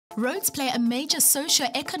Roads play a major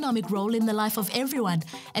socio-economic role in the life of everyone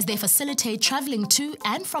as they facilitate travelling to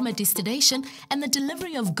and from a destination and the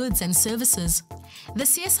delivery of goods and services. The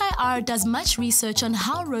CSIR does much research on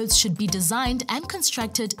how roads should be designed and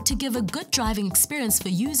constructed to give a good driving experience for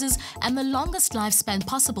users and the longest lifespan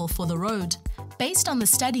possible for the road. Based on the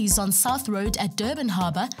studies on South Road at Durban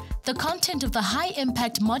Harbour, the content of the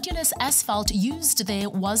high-impact modulus asphalt used there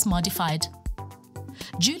was modified.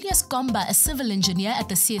 Julius Komba, a civil engineer at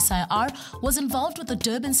the CSIR, was involved with the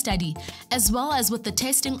Durban study, as well as with the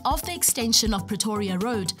testing of the extension of Pretoria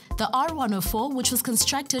Road, the R104, which was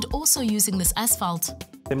constructed also using this asphalt.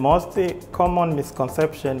 The most common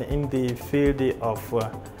misconception in the field of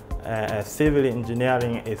civil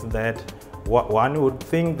engineering is that one would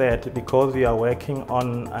think that because we are working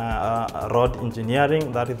on road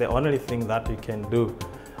engineering, that is the only thing that we can do.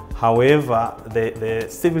 However, the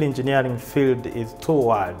civil engineering field is too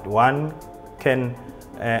wide. One can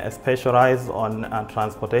specialize on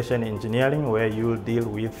transportation engineering, where you will deal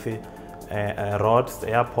with roads,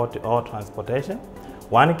 airport or transportation.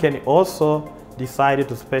 One can also decide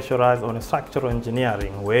to specialize on structural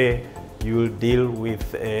engineering, where you will deal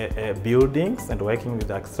with buildings and working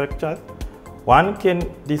with structures. One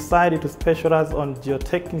can decide to specialize on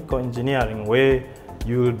geotechnical engineering, where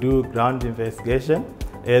you will do ground investigation,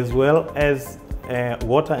 as well as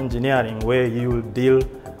water engineering, where you will deal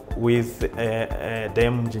with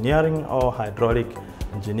dam engineering or hydraulic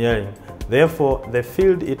engineering. Therefore, the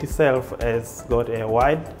field itself has got a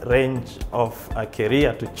wide range of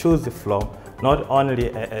career to choose from, not only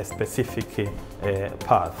a specific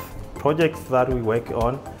path. Projects that we work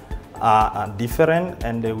on are different,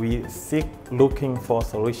 and we seek looking for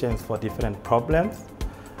solutions for different problems.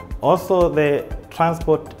 Also, the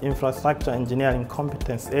transport infrastructure engineering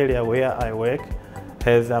competence area where I work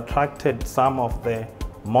has attracted some of the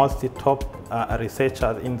most top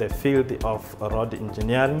researchers in the field of road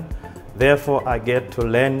engineering. Therefore, I get to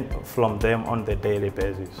learn from them on the daily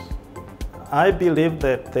basis. I believe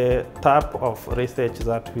that the type of research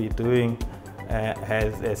that we're doing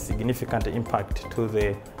has a significant impact to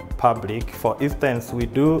the public. For instance, we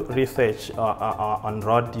do research on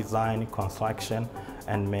road design, construction,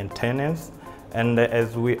 and maintenance. And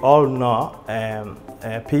as we all know,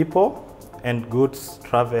 people and goods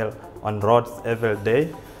travel on roads every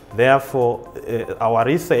day. Therefore, our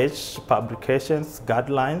research, publications,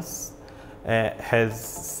 guidelines has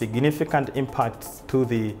significant impact to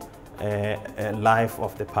the life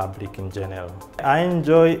of the public in general. I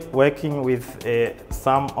enjoy working with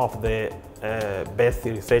some of the best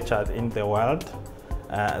researchers in the world.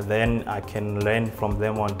 Then I can learn from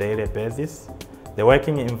them on a daily basis. The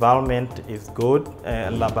working environment is good,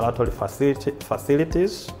 laboratory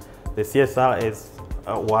facilities. The CSIR is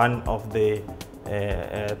one of the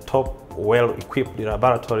top well-equipped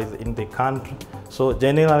laboratories in the country. So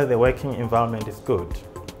generally the working environment is good.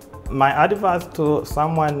 My advice to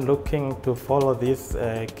someone looking to follow this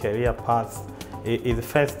career path is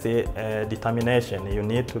first determination. You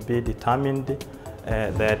need to be determined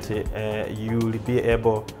that you will be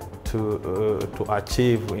able to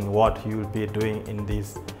achieve in what you will be doing in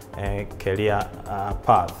this career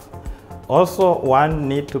path. Also, one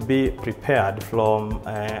need to be prepared from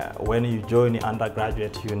when you join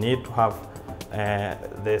undergraduate. You need to have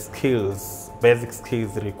the skills, basic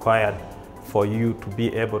skills required for you to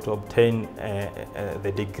be able to obtain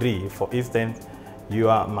the degree. For instance,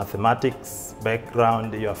 your mathematics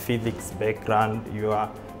background, your physics background, your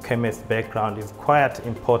chemistry background is quite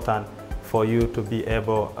important for you to be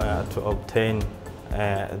able to obtain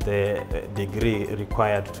the degree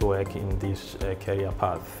required to work in this career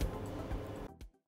path.